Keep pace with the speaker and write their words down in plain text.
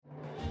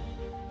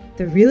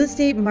The real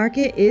estate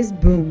market is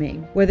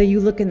booming. Whether you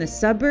look in the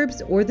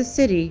suburbs or the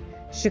city,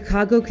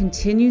 Chicago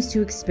continues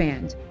to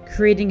expand,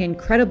 creating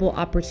incredible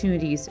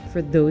opportunities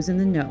for those in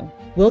the know.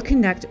 We'll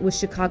connect with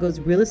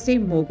Chicago's real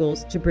estate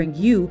moguls to bring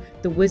you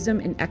the wisdom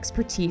and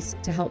expertise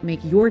to help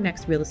make your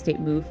next real estate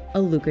move a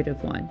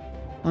lucrative one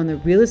on the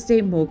Real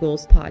Estate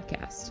Moguls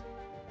Podcast.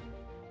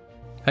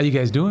 How you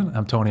guys doing?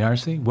 I'm Tony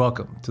Arce.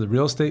 Welcome to the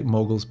Real Estate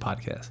Moguls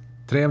Podcast.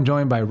 Today I'm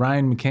joined by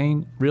Ryan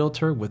McKane,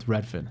 Realtor with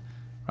Redfin.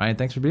 Ryan,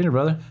 thanks for being here,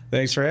 brother.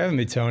 Thanks for having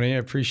me, Tony. I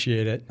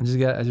appreciate it. I just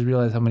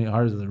realized how many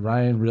R's is it.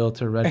 Ryan,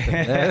 Realtor,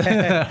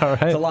 Redfin. All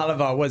right. It's a lot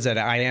of, what's that,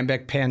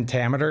 iambic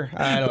pentameter?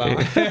 I don't know.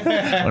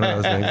 One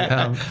of those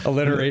things.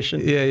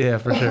 Alliteration. Yeah,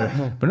 for sure.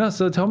 But no,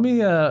 so tell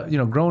me,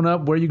 growing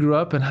up, where you grew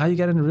up and how you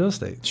got into real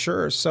estate.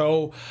 Sure.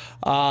 So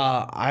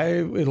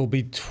it'll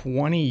be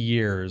 20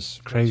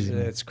 years. Crazy.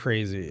 It's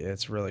crazy.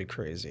 It's really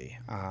crazy.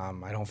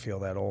 I don't feel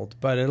that old,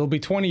 but it'll be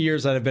 20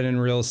 years that I've been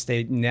in real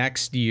estate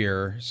next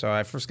year. So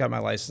I first got my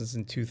license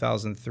in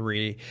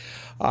 2003.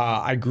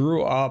 I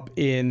grew up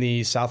in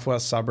the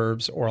southwest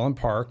suburbs, Orland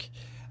Park,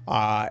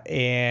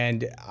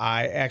 and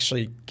I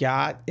actually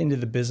got into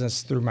the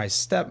business through my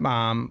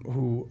stepmom,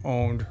 who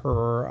owned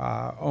her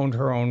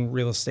own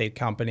real estate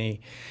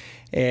company.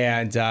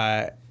 And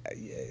as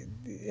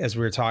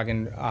we were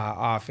talking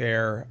off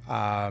air,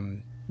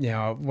 when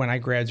I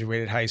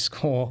graduated high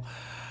school,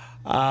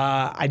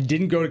 I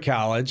didn't go to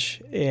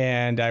college,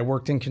 and I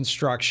worked in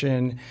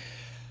construction.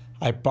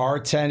 I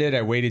bartended,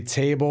 I waited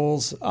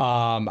tables.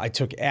 I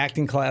took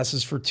acting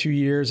classes for 2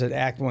 years at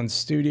Act One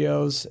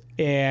Studios,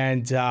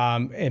 and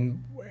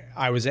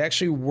I was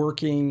actually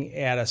working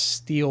at a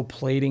steel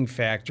plating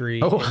factory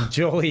in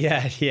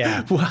Joliet.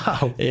 Yeah.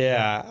 Wow.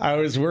 Yeah. I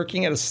was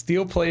working at a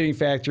steel plating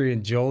factory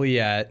in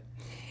Joliet.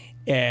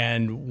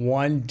 And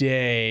one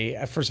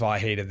day, first of all, I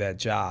hated that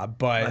job,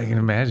 but I can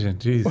imagine.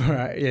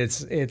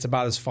 Jeez. It's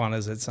about as fun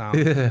as it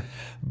sounds. Yeah.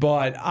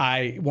 But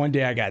one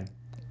day I got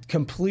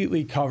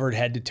completely covered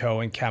head to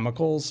toe in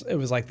chemicals. It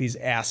was like these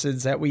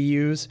acids that we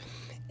use.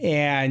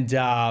 And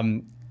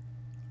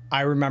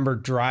I remember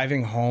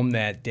driving home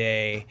that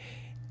day,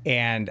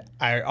 and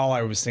all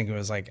I was thinking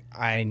was like,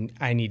 I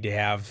need to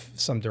have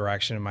some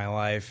direction in my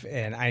life,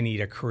 and I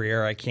need a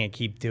career. I can't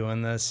keep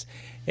doing this.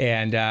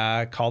 And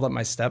called up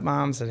my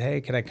stepmom, said,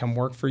 "Hey, can I come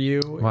work for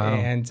you?" Wow.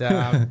 And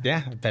I've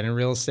been in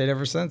real estate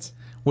ever since.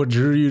 What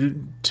drew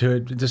you to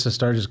it, just to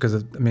start? Just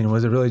because,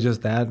 was it really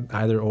just that,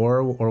 either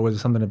or was it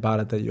something about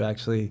it that you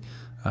actually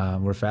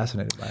were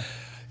fascinated by?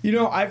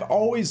 I've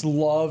always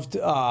loved,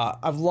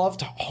 I've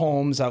loved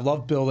homes. I've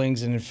loved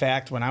buildings. And in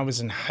fact, when I was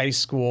in high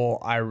school,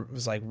 I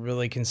was like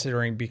really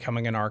considering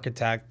becoming an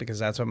architect because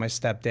that's what my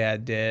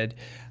stepdad did.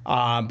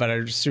 But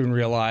I soon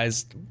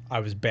realized I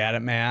was bad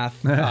at math.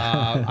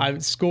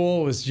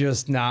 School was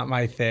just not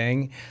my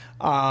thing.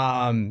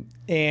 My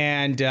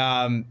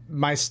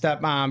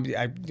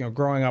stepmom,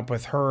 growing up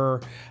with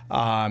her,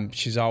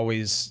 she's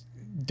always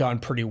done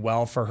pretty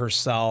well for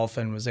herself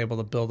and was able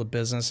to build a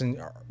business.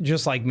 And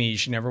just like me,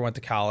 she never went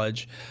to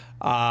college.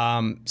 So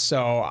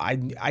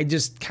I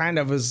just kind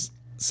of was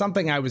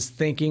something I was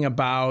thinking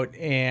about,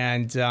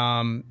 and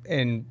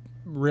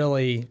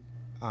really,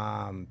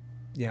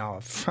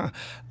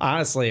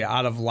 honestly,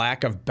 out of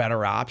lack of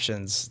better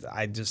options,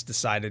 I just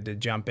decided to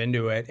jump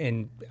into it.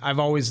 And I've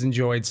always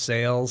enjoyed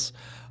sales.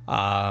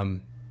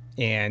 The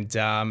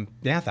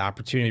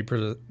opportunity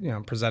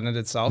presented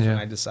itself, and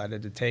I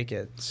decided to take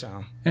it.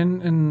 So,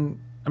 and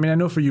I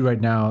know for you right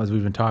now, as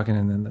we've been talking,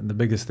 and the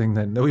biggest thing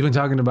that we've been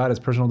talking about is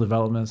personal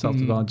development,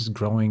 self-development, just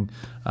growing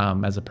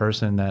as a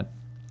person. That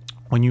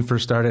when you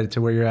first started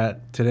to where you're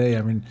at today,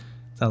 it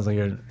sounds like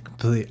you're a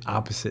completely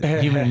opposite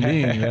human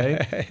being,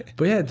 right?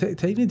 But yeah,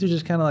 take me to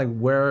just kind of like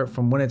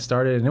from when it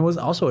started, and it was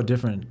also a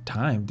different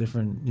time,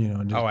 different,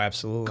 just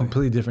absolutely,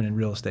 completely different in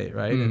real estate,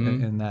 right?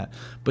 Mm-hmm. And that,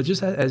 but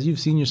just as you've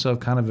seen yourself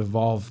kind of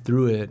evolve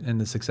through it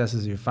and the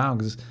successes you've found,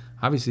 because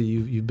obviously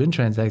you've been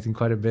transacting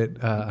quite a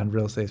bit on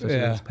real estate, especially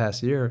this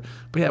past year.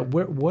 But yeah,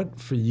 what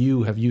for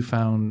you have you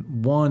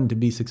found, one, to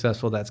be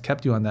successful that's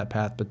kept you on that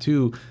path, but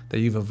two, that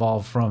you've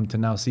evolved from to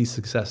now see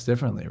success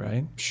differently,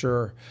 right?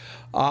 Sure.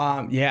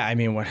 When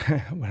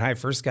I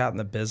first got in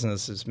the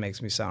business, this makes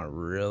me sound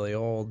really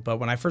old, but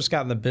when I first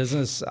got in the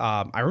business,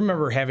 I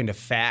remember having to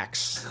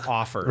fax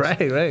offers.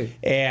 Right.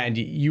 And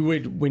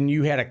when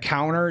you had a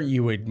counter,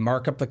 you would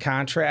mark up the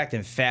contract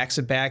and fax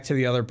it back to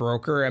the other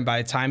broker. And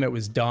by the time it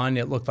was done,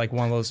 it looked like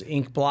one of those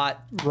ink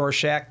blot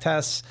Rorschach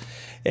tests.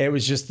 It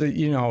was just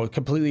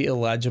completely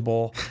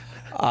illegible.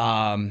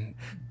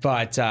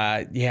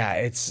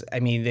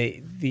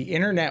 The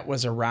internet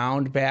was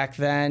around back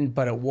then,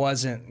 but it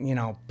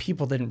wasn't,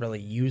 people didn't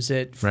really use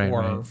it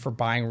for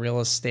buying real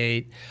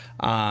estate.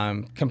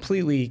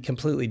 Completely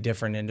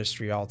different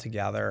industry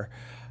altogether.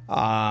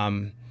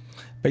 For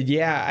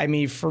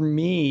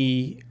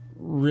me,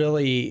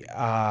 really,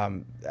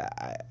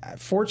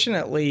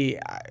 fortunately,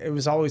 it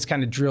was always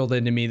kind of drilled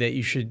into me that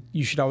you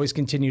should always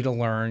continue to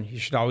learn. You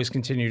should always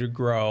continue to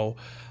grow.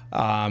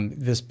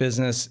 This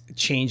business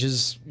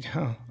changes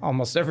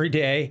almost every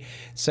day,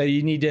 so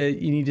you need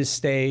to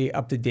stay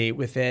up to date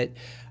with it.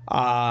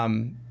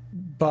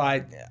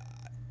 But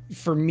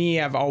for me,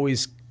 I've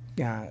always,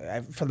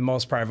 for the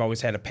most part, I've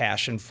always had a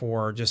passion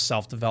for just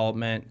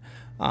self-development,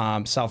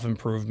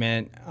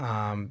 self-improvement.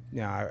 I've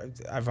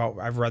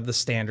read the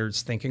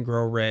standards, Think and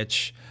Grow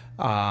Rich,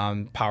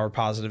 Power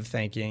Positive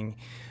Thinking.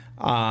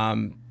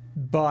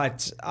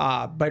 But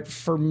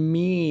for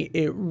me,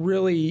 it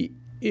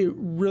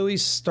really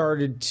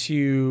started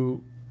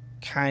to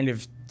kind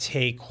of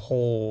take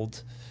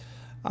hold.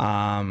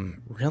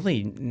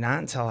 Really not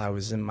until I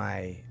was in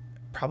my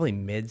probably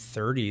mid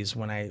 30s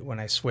when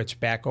I switched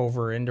back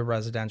over into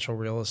residential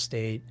real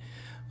estate.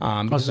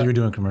 So you were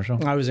doing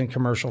commercial? I was in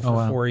commercial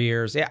for 4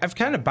 years. Yeah, I've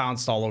kind of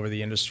bounced all over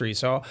the industry.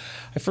 So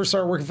I first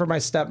started working for my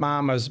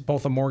stepmom. I was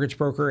both a mortgage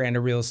broker and a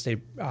real estate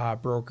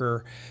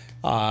broker.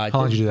 How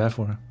long did you do that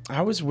for?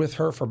 I was with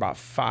her for about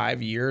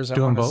 5 years.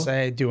 Doing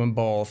both? Doing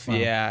both. Wow.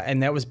 Yeah,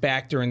 and that was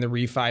back during the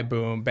refi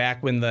boom,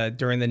 back when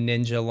during the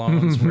ninja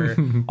loans, where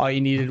all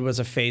you needed was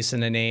a face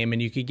and a name,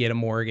 and you could get a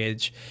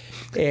mortgage.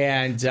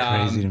 And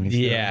crazy to me.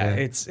 Yeah,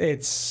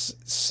 it's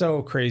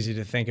so crazy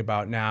to think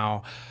about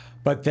now.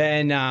 But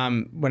then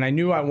when I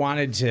knew I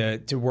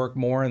wanted to work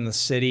more in the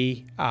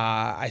city,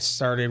 I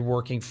started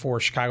working for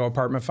Chicago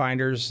Apartment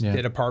Finders,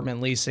 did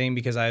apartment leasing,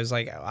 because I was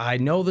like, I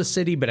know the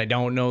city, but I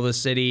don't know the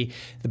city.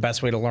 The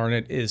best way to learn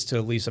it is to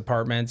lease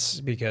apartments,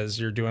 because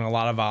you're doing a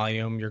lot of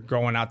volume. You're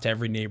going out to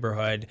every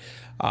neighborhood.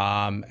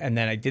 And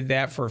then I did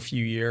that for a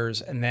few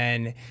years. And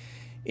then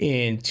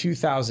in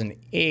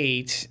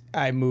 2008,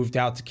 I moved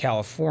out to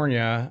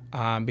California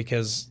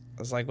because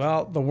I was like,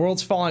 well, the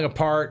world's falling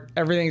apart.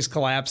 Everything's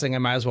collapsing. I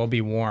might as well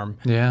be warm.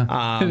 Yeah.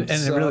 And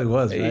it really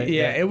was, right?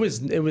 Yeah, it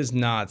was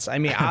nuts. I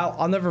mean,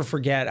 I'll never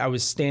forget. I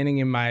was standing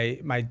in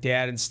my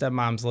dad and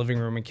stepmom's living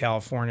room in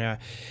California,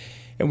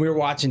 and we were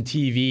watching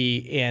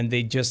TV, and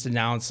they just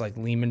announced like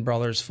Lehman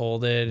Brothers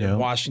folded and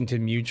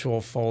Washington Mutual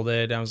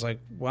folded. I was like,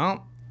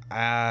 well,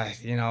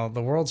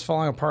 the world's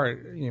falling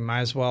apart. You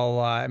might as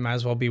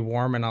well be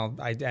warm. And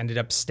I ended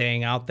up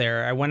staying out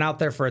there. I went out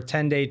there for a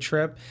 10-day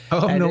trip.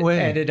 Oh, no way.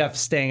 Ended up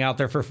staying out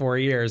there for 4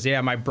 years. Yeah.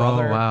 My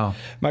brother,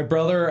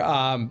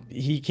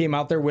 he came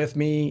out there with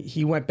me.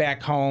 He went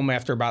back home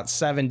after about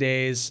 7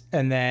 days.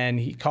 And then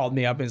he called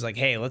me up and he's like,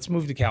 hey, let's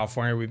move to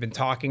California. We've been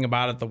talking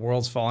about it. The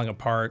world's falling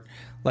apart.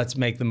 Let's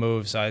make the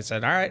move. So I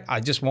said, all right, I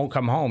just won't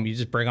come home. You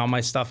just bring all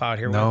my stuff out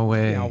here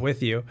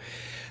with you.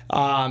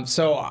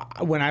 So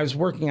when I was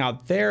working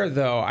out there,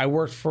 though, I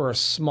worked for a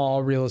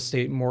small real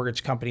estate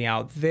mortgage company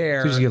out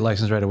there. So you just get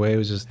licensed right away? It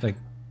was just like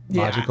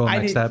logical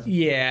next step?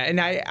 Yeah, and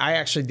I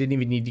actually didn't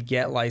even need to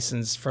get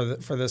licensed for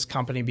this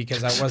company,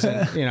 because I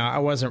wasn't, I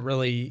wasn't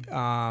really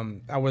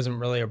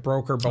a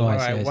broker. But what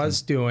I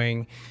was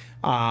doing,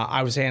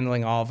 I was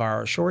handling all of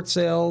our short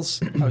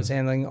sales. I was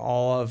handling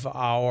all of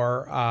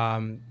our.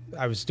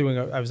 I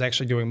was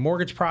actually doing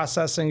mortgage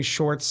processing,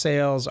 short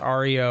sales,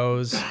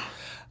 REOs.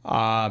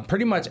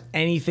 Pretty much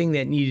anything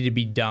that needed to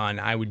be done,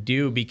 I would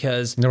do,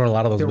 because there were a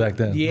lot of those back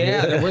then.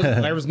 Yeah,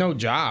 there was no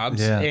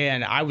jobs,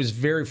 and I was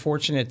very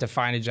fortunate to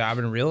find a job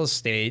in real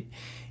estate,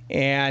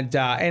 and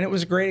it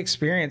was a great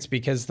experience,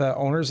 because the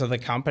owners of the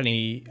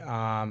company,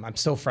 I'm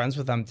still friends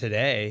with them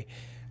today.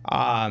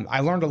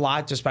 I learned a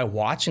lot just by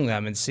watching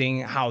them and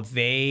seeing how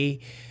they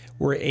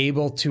were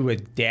able to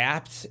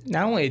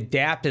not only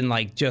adapt and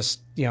like just,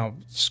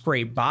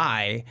 scrape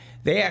by,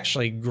 they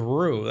actually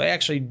grew. They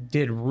actually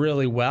did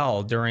really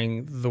well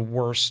during the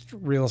worst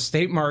real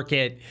estate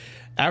market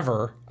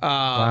ever.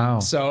 Wow.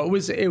 So it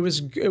was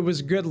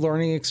a good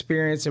learning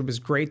experience. It was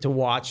great to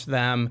watch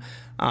them,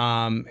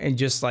 and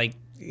just like,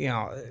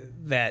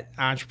 that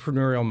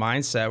entrepreneurial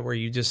mindset where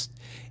you just,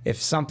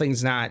 if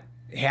something's not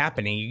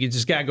happening, you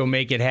just got to go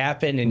make it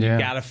happen, and you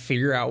got to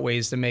figure out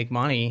ways to make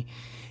money.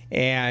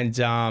 And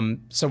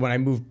so when I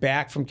moved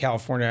back from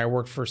California, I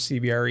worked for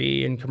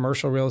CBRE in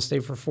commercial real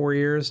estate for 4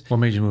 years. What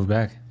made you move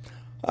back?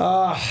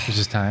 Was it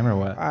just time or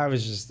what? I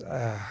was just,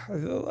 I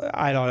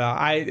don't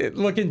know.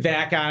 Looking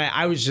back on it,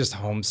 I was just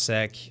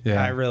homesick.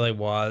 Yeah. I really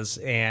was.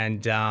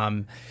 And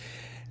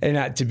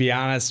to be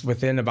honest,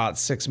 within about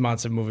 6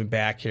 months of moving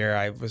back here,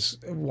 I was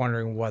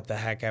wondering what the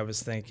heck I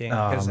was thinking.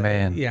 Oh,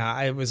 man.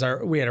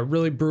 We had a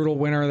really brutal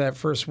winter that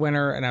first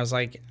winter, and I was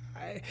like,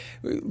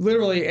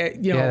 literally,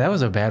 that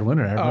was a bad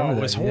winter. I remember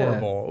it was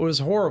horrible. Yeah. It was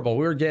horrible.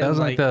 We were getting that was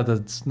like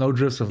the snow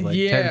drifts of 10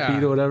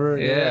 feet or whatever.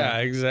 Yeah,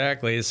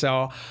 exactly.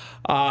 So,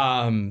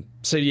 within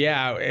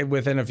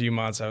a few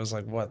months, I was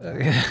like, what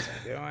the heck is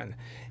I doing?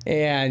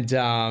 And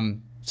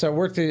so I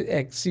worked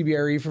at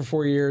CBRE for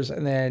 4 years,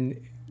 and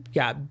then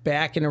got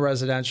back into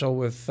residential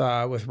with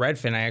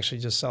Redfin. I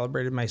actually just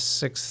celebrated my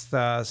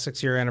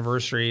six-year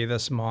anniversary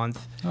this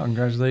month. Oh,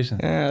 congratulations!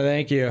 Yeah,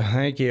 thank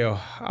you.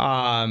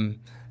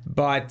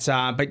 But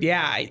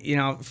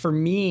yeah, for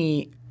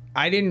me,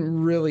 I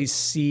didn't really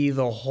see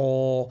the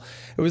whole.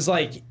 It was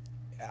like,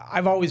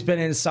 I've always been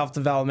into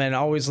self-development. I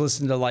always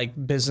listened to like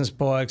business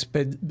books,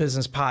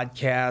 business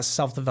podcasts,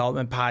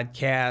 self-development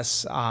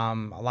podcasts,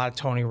 a lot of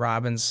Tony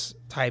Robbins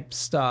type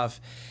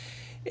stuff.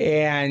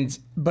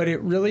 But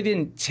it really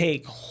didn't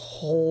take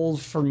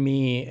hold for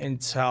me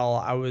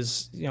until I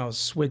was,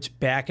 switched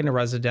back into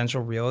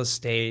residential real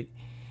estate.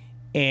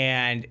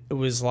 And it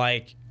was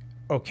like,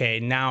 okay,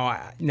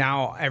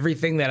 now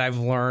everything that I've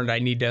learned, I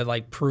need to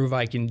like prove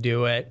I can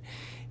do it.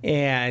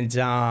 And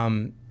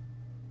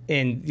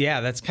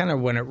yeah, that's kind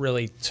of when it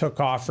really took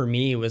off for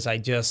me. Was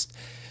I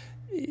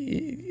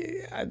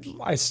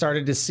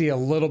started to see a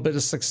little bit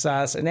of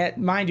success. And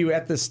mind you,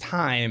 at this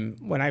time,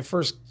 when I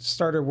first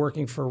started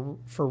working for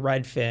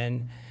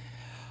Redfin,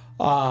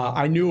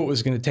 I knew it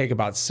was going to take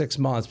about 6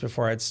 months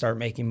before I'd start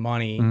making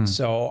money.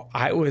 So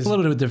I was a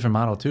little bit of a different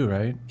model too,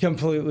 right?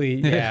 Completely.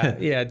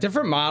 Yeah.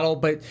 Different model,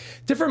 but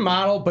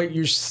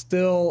you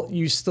still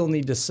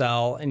need to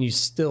sell, and you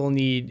still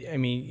need,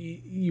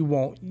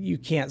 you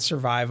can't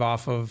survive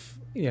off of,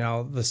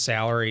 the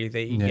salary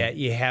that you get.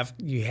 You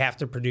have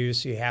to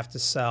produce, you have to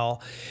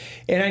sell.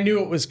 And I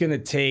knew it was going to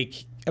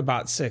take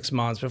about 6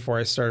 months before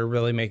I started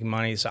really making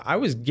money. So I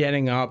was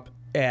getting up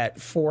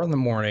at 4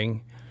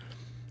 a.m,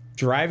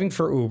 driving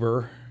for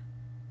Uber,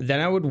 then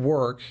I would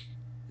work,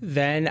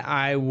 then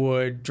I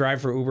would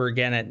drive for Uber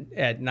again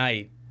at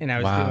night. And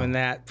I was doing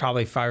that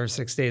probably 5 or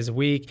 6 days a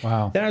week.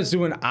 Wow. Then I was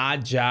doing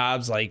odd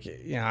jobs. Like,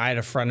 I had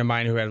a friend of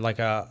mine who had like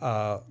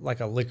a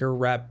liquor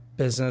rep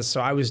business.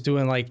 So I was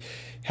doing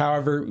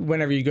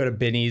whenever you go to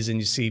Binny's and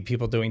you see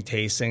people doing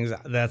tastings,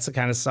 that's the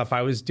kind of stuff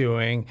I was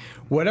doing,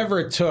 whatever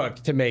it took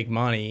to make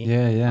money.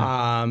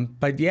 Yeah.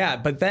 But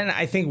then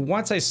I think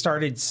once I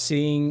started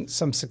seeing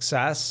some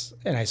success,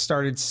 and I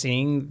started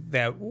seeing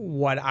that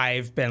what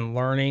I've been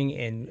learning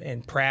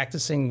and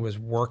practicing was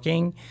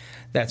working,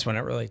 that's when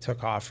it really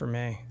took off for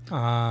me.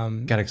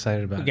 Got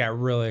excited about it. Got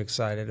really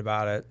excited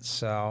about it.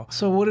 So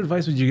what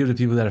advice would you give to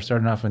people that are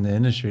starting off in the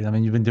industry? I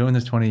mean, you've been doing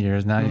this 20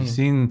 years now. You've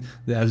seen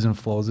the ebbs and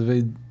flows of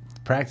it,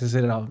 practice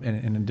it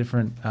in a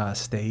different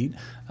state.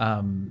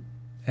 And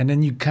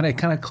then you kind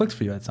of clicked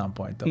for you at some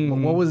point, though.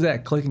 What was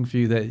that clicking for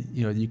you that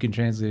you can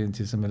translate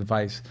into some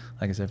advice,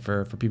 like I said,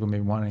 for people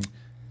maybe wanting,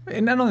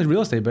 and not only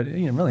real estate, but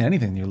really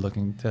anything you're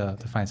looking to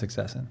find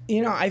success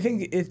in? I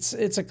think it's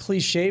a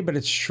cliche, but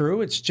it's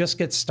true. It's just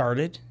get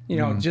started.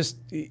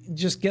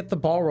 Just get the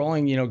ball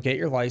rolling. Get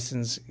your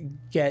license,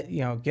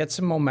 get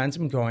some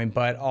momentum going,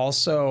 but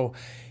also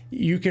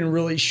you can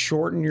really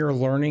shorten your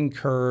learning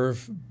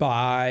curve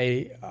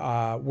by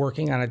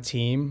working on a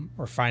team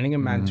or finding a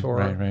mentor.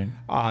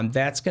 Right.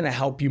 That's going to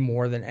help you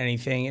more than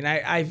anything.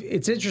 And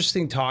it's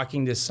interesting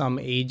talking to some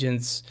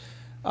agents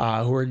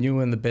who are new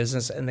in the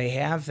business, and they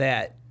have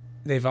that.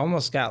 They've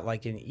almost got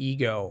like an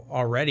ego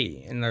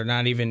already, and they're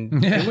not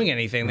even doing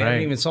anything. They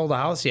haven't even sold a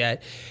house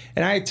yet.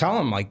 And I tell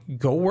them, like,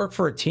 go work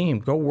for a team,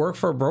 go work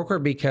for a broker,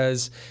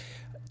 because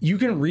you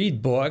can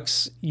read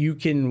books, you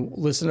can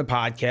listen to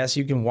podcasts,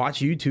 you can watch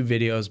YouTube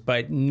videos,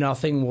 but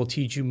nothing will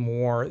teach you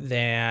more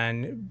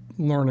than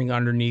learning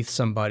underneath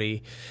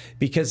somebody,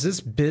 because this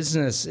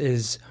business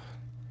is,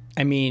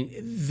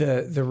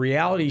 the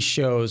reality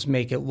shows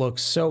make it look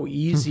so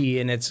easy,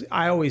 and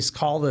I always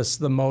call this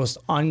the most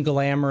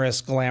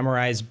unglamorous,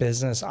 glamorized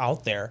business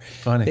out there.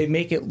 Funny. They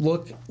make it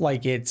look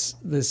like it's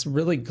this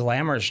really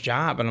glamorous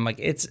job, and I'm like,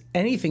 it's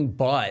anything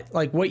but.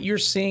 Like, what you're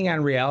seeing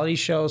on reality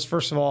shows,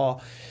 first of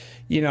all,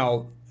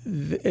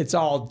 it's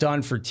all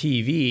done for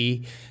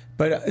TV,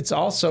 but it's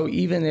also,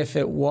 even if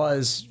it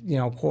was,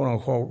 quote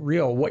unquote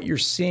real, what you're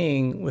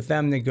seeing with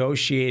them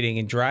negotiating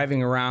and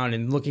driving around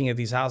and looking at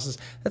these houses,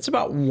 that's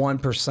about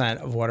 1%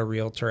 of what a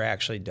realtor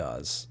actually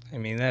does.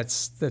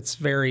 That's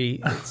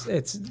very,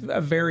 it's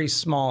a very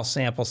small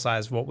sample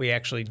size of what we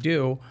actually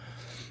do.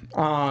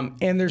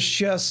 And there's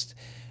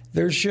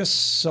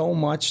just so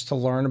much to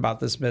learn about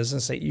this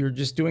business that you're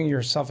just doing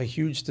yourself a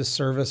huge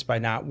disservice by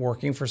not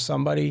working for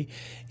somebody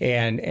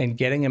and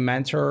getting a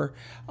mentor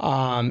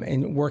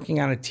and working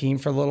on a team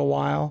for a little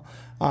while.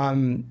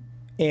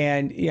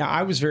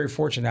 I was very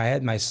fortunate. I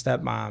had my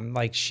stepmom.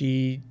 Like,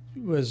 she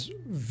was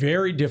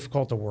very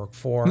difficult to work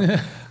for.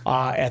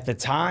 At the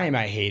time,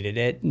 I hated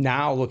it.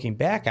 Now, looking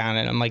back on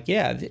it, I'm like,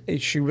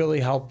 she really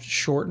helped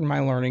shorten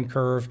my learning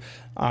curve.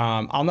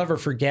 I'll never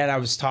forget, I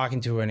was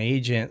talking to an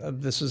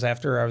agent. This was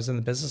after I was in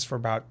the business for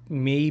about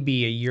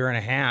maybe a year and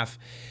a half.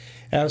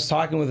 And I was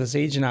talking with this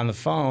agent on the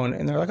phone,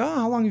 and they're like, "Oh,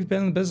 how long have you been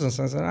in the business?"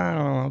 And I said, "I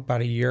don't know,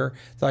 about a year."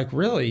 They're like,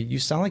 "Really? You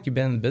sound like you've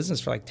been in the business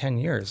for like 10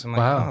 years. I'm like,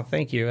 wow. "Oh,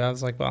 thank you." I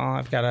was like, "Well,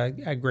 I've got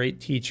a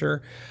great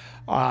teacher."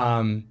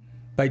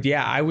 But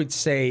yeah, I would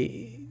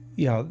say,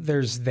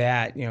 there's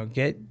that,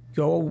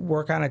 go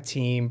work on a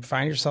team,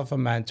 find yourself a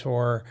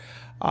mentor,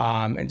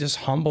 and just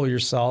humble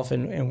yourself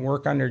and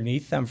work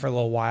underneath them for a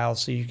little while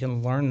so you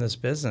can learn this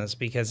business,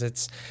 because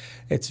it's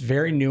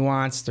very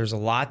nuanced. There's a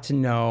lot to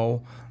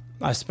know,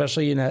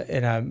 especially in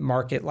a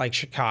market like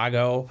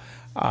Chicago.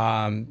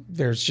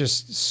 There's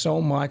just so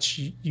much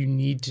you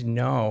need to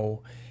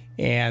know,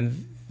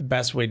 and the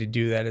best way to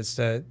do that is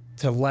to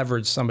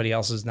leverage somebody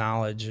else's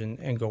knowledge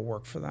and go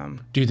work for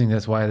them. Do you think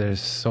that's why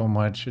there's so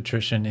much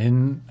attrition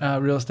in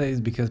real estate, is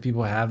because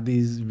people have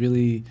these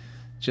really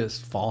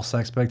just false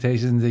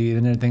expectations? They get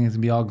in there thinking it's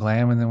going to be all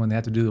glam, and then when they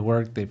have to do the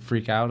work, they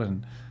freak out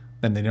and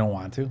then they don't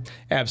want to.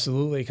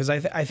 Absolutely, because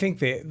I think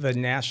the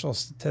national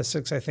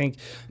statistics, I think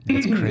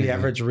That's crazy. the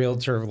average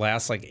realtor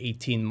lasts like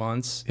 18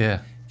 months.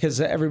 Yeah. Because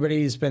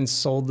everybody's been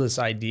sold this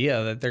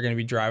idea that they're going to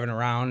be driving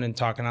around and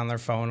talking on their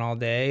phone all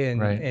day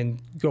and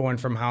going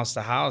from house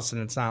to house,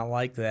 and it's not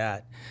like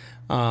that.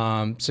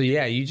 So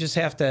yeah, you just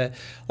have to,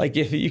 like,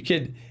 if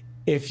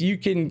you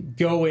can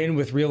go in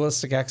with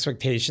realistic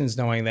expectations,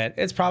 knowing that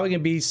it's probably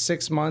going to be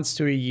 6 months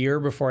to a year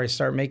before I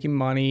start making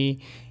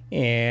money,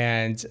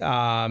 and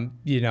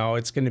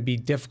it's going to be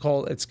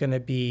difficult. It's going to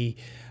be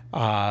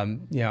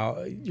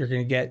you're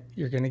going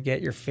to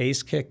get your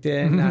face kicked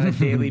in on a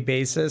daily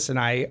basis. And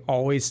I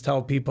always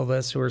tell people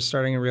this who are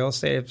starting in real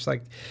estate. It's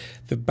like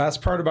the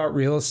best part about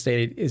real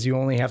estate is you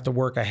only have to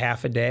work a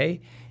half a day,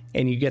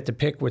 and you get to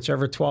pick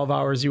whichever 12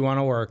 hours you want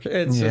to work.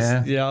 It's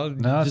just, no,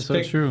 it's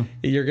so true.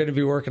 You're going to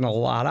be working a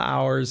lot of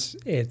hours.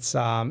 It's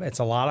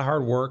a lot of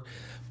hard work,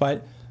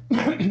 but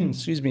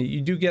excuse me,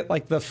 you do get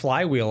like the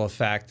flywheel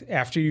effect.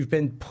 After you've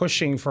been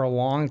pushing for a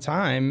long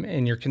time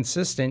and you're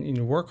consistent and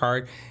you work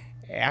hard,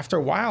 after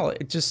a while,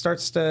 it just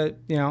starts to,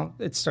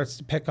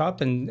 pick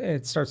up, and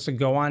it starts to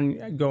go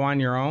on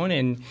your own,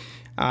 and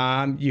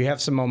you have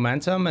some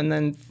momentum, and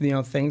then,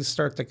 things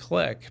start to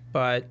click.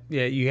 But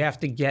yeah, you have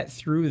to get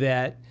through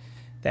that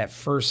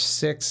first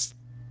 6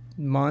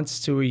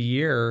 months to a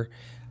year.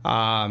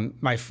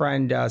 My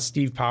friend,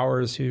 Steve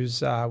Powers,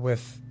 who's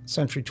with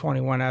Century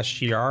 21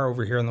 SGR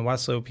over here in the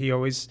West Loop,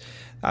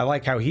 I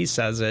like how he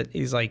says it.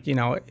 He's like,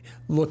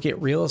 look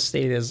at real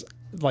estate as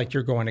like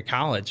you're going to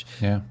college.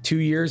 Yeah. 2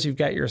 years, you've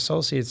got your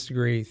associate's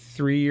degree.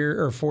 4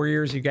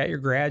 years, you've got your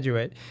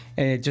graduate,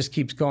 and it just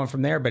keeps going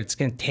from there. But it's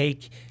going to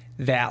take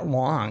that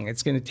long.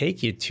 It's going to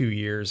take you 2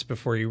 years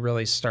before you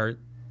really start,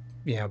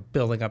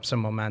 building up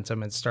some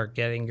momentum and start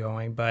getting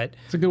going. But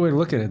it's a good way to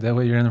look at it. That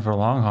way you're in there for a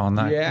long haul,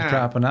 not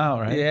dropping out,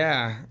 right?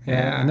 Yeah.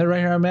 And they're right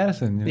here in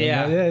Madison.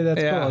 Yeah.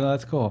 That's cool.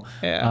 That's cool.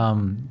 Yeah.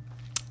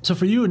 So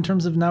for you, in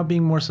terms of now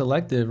being more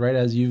selective, right,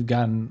 as you've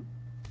gotten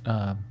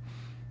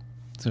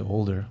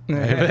older,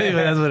 right?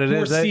 That's what it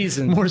is.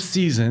 More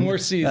seasoned,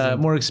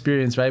 more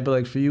experience, right? But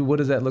like for you, what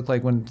does that look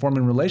like when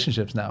forming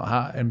relationships now,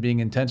 and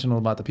being intentional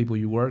about the people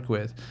you work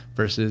with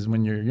versus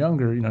when you're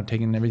younger,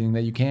 taking everything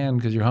that you can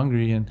because you're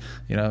hungry and,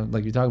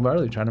 like you talked about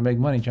earlier, trying to make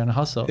money, trying to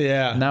hustle.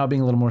 Yeah. Now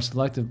being a little more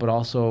selective, but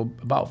also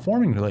about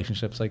forming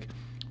relationships. Like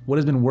what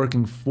has been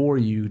working for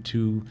you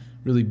to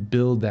really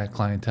build that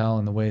clientele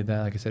in the way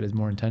that, like I said, is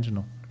more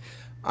intentional?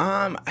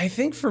 I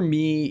think for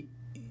me,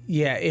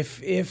 yeah,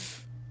 if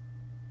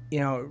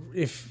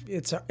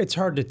it's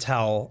hard to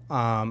tell,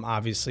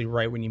 obviously,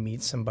 right when you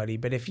meet somebody,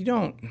 but if you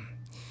don't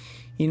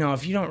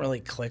really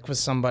click with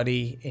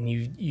somebody and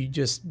you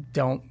just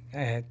don't,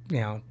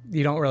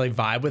 you don't really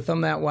vibe with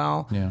them that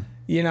well,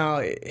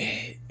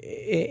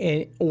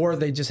 or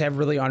they just have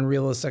really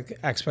unrealistic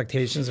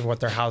expectations of what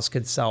their house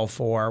could sell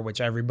for,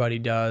 which everybody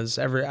does.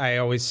 I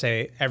always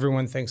say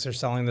everyone thinks they're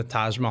selling the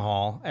Taj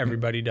Mahal.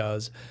 Everybody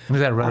does.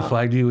 Was that a red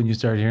flag to you when you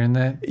started hearing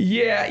that?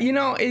 Yeah,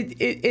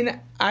 and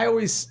I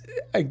always,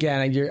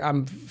 again,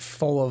 I'm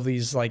full of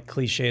these like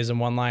cliches and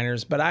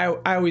one-liners, but I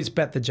always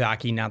bet the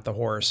jockey, not the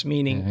horse.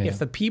 Meaning, if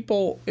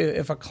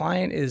a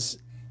client is,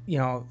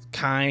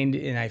 kind,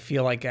 and I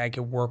feel like I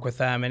could work with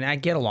them and I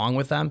get along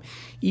with them,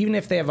 even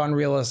if they have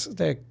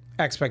unrealistic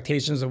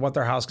expectations of what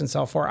their house can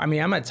sell for. I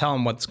mean, I'm going to tell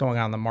them what's going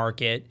on in the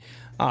market.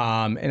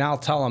 And I'll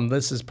tell them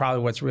this is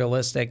probably what's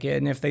realistic.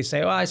 And if they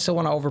say, I still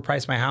want to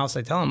overprice my house,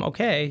 I tell them,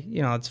 okay,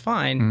 it's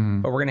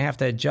fine, but we're going to have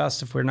to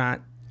adjust if we're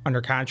not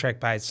under contract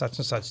by such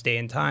and such day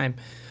and time.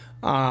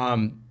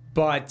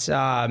 But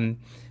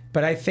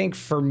I think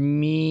for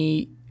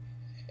me,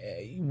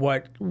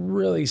 what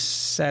really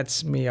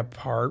sets me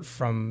apart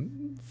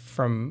from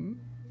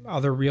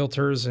other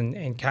realtors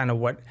and kind of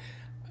what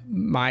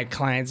my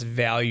clients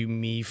value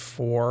me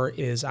for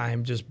is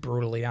I'm just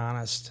brutally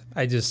honest.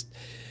 I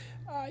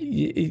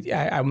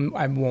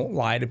won't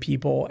lie to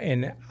people,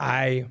 and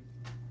I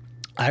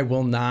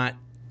will not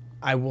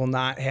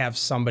have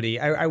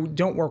somebody. I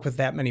don't work with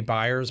that many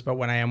buyers, but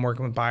when I am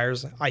working with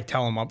buyers, I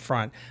tell them up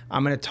front,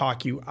 I'm going to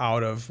talk you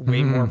out of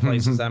way more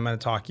places than I'm going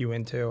to talk you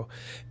into,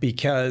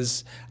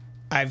 because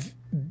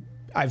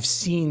I've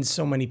seen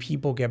so many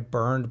people get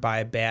burned by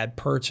a bad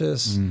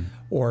purchase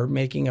or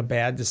making a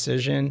bad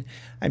decision.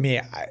 I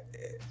mean,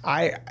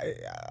 I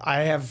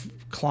have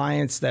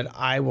clients that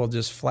I will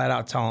just flat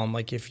out tell them,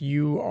 like, if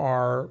you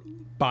are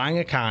buying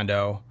a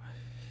condo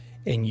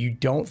and you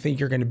don't think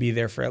you're going to be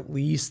there for at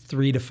least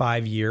 3 to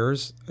 5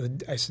 years,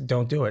 I said,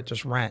 don't do it.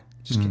 Just rent.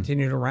 Just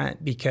continue to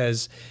rent,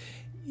 because,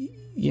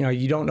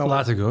 you don't know. It's a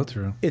lot to go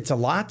through. It's a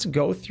lot to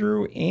go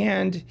through.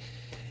 And,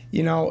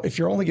 if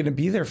you're only going to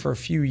be there for a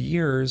few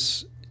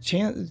years,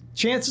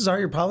 chances are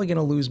you're probably going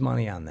to lose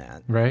money on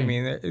that. Right. I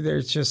mean,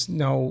 there's just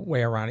no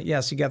way around it.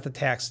 Yes, you got the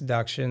tax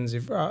deductions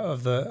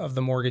of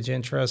the mortgage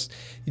interest.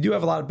 You do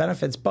have a lot of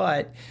benefits,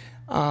 but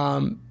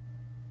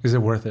is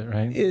it worth it,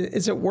 right?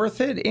 Is it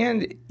worth it?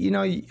 And,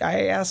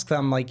 I ask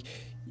them, like,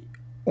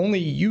 only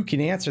you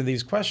can answer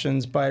these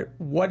questions, but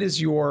what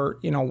is your,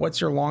 what's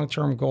your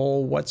long-term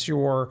goal? What's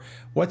your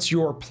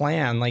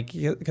plan? Like,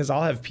 because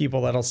I'll have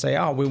people that'll say,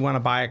 oh, we want to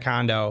buy a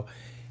condo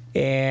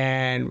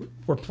and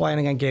we're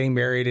planning on getting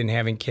married and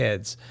having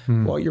kids.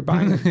 Well, you're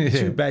buying a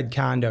 2-bed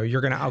condo.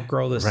 You're going to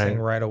outgrow this thing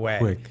right away.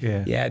 Quick,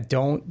 yeah.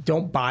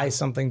 Don't buy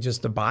something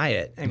just to buy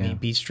it. I mean,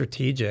 be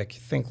strategic,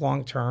 think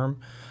long-term.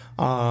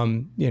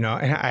 And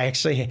I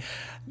actually,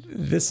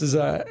 this is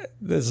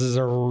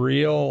a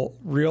real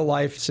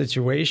life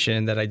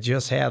situation that I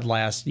just had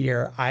last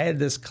year. I had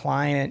this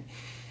client,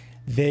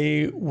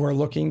 they were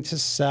looking to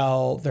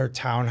sell their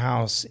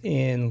townhouse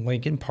in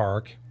Lincoln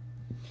Park.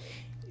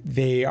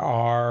 They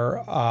are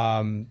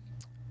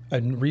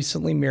a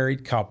recently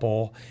married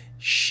couple.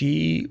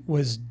 She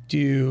was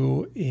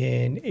due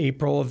in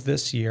April of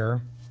this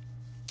year,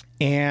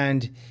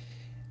 and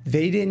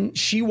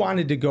she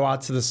wanted to go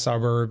out to the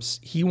suburbs.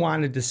 He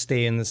wanted to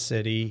stay in the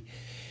city.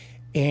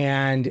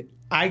 And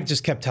I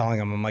just kept telling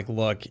him, I'm like,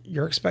 look,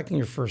 you're expecting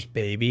your first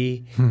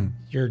baby.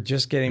 You're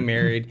just getting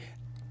married.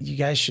 You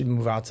guys should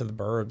move out to the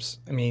burbs.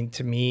 I mean,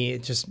 to me,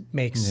 it just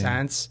makes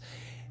sense.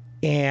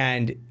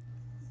 And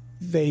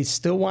they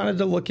still wanted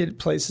to look at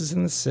places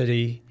in the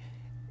city.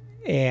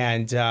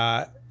 And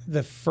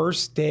the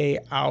first day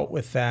out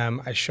with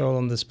them, I showed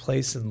them this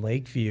place in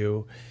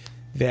Lakeview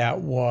that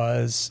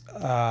was,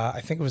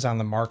 I think it was on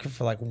the market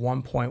for like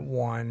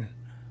 1.1,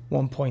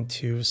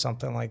 1.2,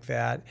 something like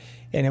that.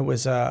 And it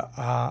was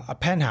a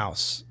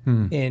penthouse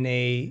in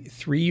a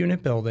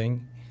 3-unit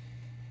building,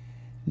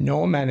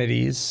 no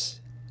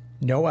amenities,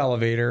 no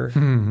elevator,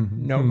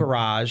 no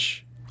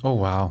garage. Oh,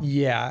 wow.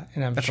 Yeah.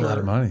 And That's sure a lot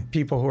of money.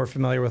 People who are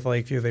familiar with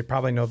Lakeview, they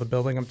probably know the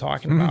building I'm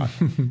talking about.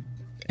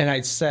 And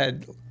I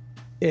said,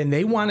 and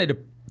they wanted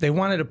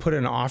to put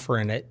an offer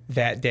in it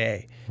that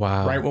day.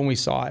 Wow. Right when we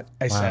saw it.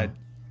 I said,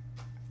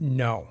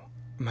 no.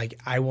 I'm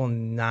like, I will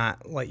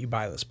not let you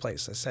buy this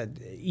place. I said,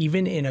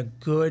 even in a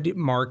good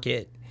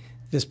market,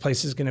 this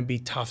place is going to be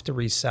tough to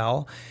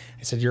resell.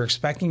 I said, you're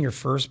expecting your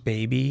first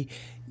baby.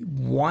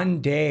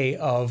 One day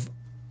of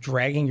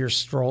dragging your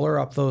stroller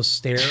up those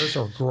stairs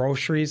or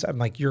groceries, I'm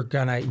like, you're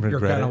gonna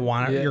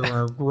want it. You're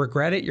gonna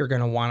regret it. You're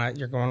gonna want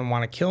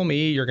to kill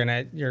me. You're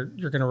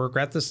gonna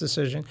regret this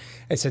decision.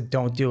 I said,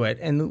 don't do it.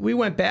 And we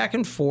went back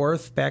and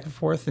forth,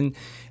 and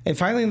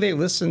finally they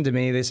listened to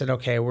me. They said,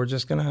 okay, we're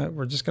just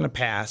gonna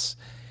pass.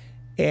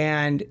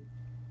 And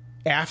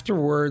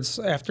afterwards,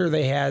 after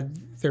they had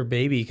their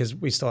baby, because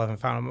we still haven't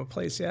found them a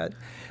place yet,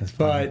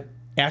 but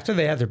after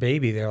they had their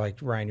baby, they're like,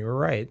 Ryan, you were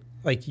right.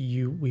 Like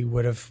we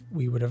would have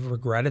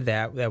regretted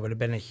that. That would have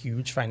been a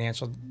huge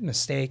financial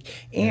mistake.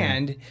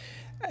 And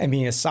I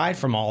mean, aside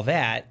from all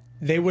that,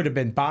 they would have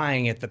been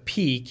buying at the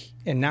peak,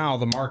 and now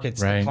the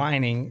market's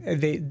declining.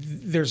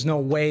 There's no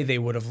way they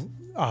would have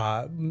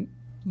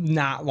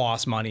not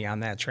lost money on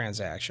that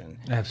transaction.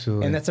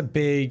 Absolutely. And that's a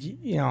big,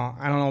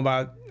 I don't know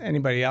about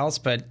anybody else,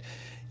 but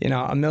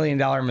 $1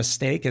 million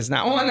mistake is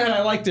not one that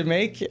I like to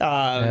make.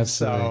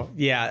 So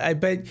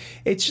but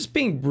it's just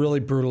being really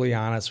brutally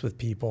honest with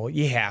people.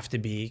 You have to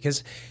be,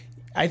 because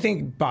I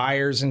think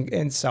buyers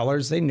and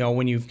sellers, they know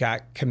when you've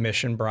got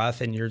commission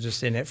breath and you're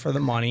just in it for the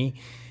money.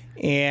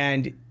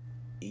 And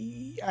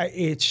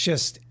it's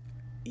just,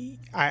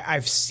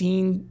 I've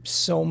seen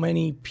so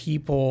many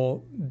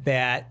people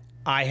that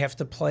I have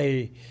to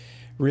play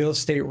real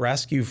estate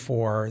rescue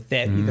for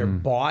that either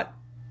bought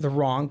the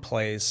wrong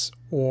place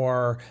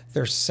or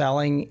they're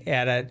selling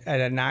at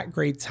a not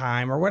great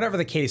time or whatever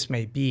the case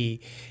may be.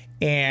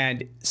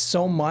 And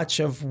so much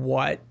of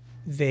what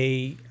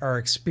they are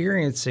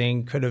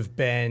experiencing could have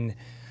been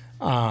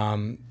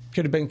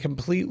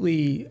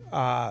completely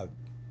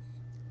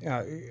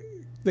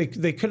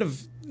they could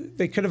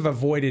have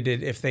avoided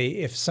it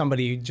if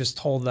somebody just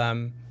told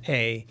them,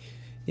 hey,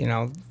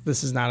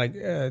 this is not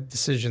a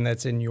decision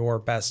that's in your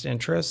best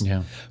interest.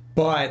 Yeah.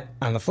 But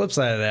on the flip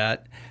side of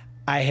that,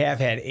 I have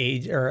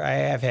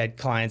had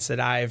clients that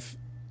I've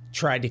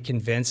tried to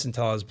convince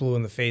until I was blue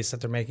in the face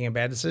that they're making a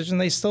bad decision.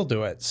 They still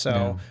do it.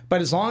 So,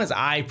 but as long as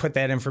I put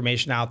that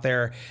information out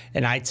there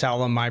and I tell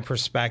them my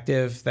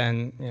perspective,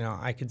 then,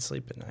 I could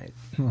sleep at night.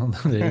 Well,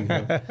 there you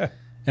go.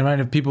 And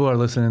Ryan, if people are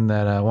listening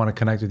that want to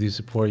connect with you,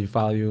 support you,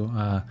 follow you,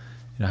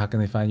 how can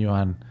they find you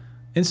on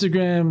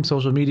Instagram,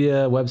 social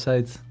media,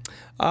 websites?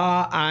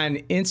 On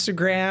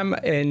Instagram,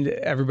 and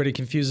everybody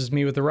confuses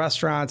me with the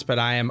restaurants, but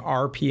I am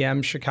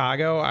RPM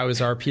Chicago. I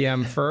was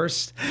RPM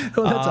first.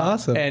 Oh, that's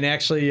awesome. And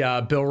actually,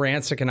 Bill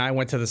Rancic and I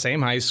went to the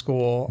same high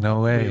school.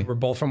 No way. We were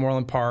both from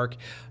Orland Park.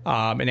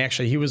 And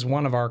actually, he was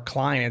one of our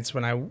clients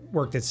when I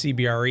worked at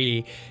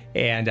CBRE.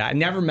 And I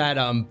never met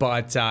him,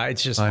 but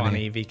it's just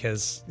funny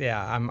because,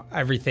 I'm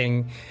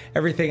everything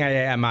I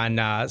am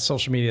on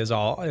social media is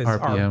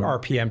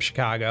RPM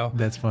Chicago.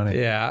 That's funny.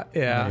 Yeah.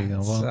 There you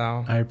go.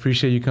 Well, I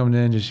appreciate you coming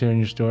in, just sharing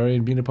your story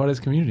and being a part of this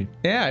community.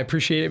 Yeah, I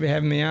appreciate it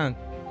having me on.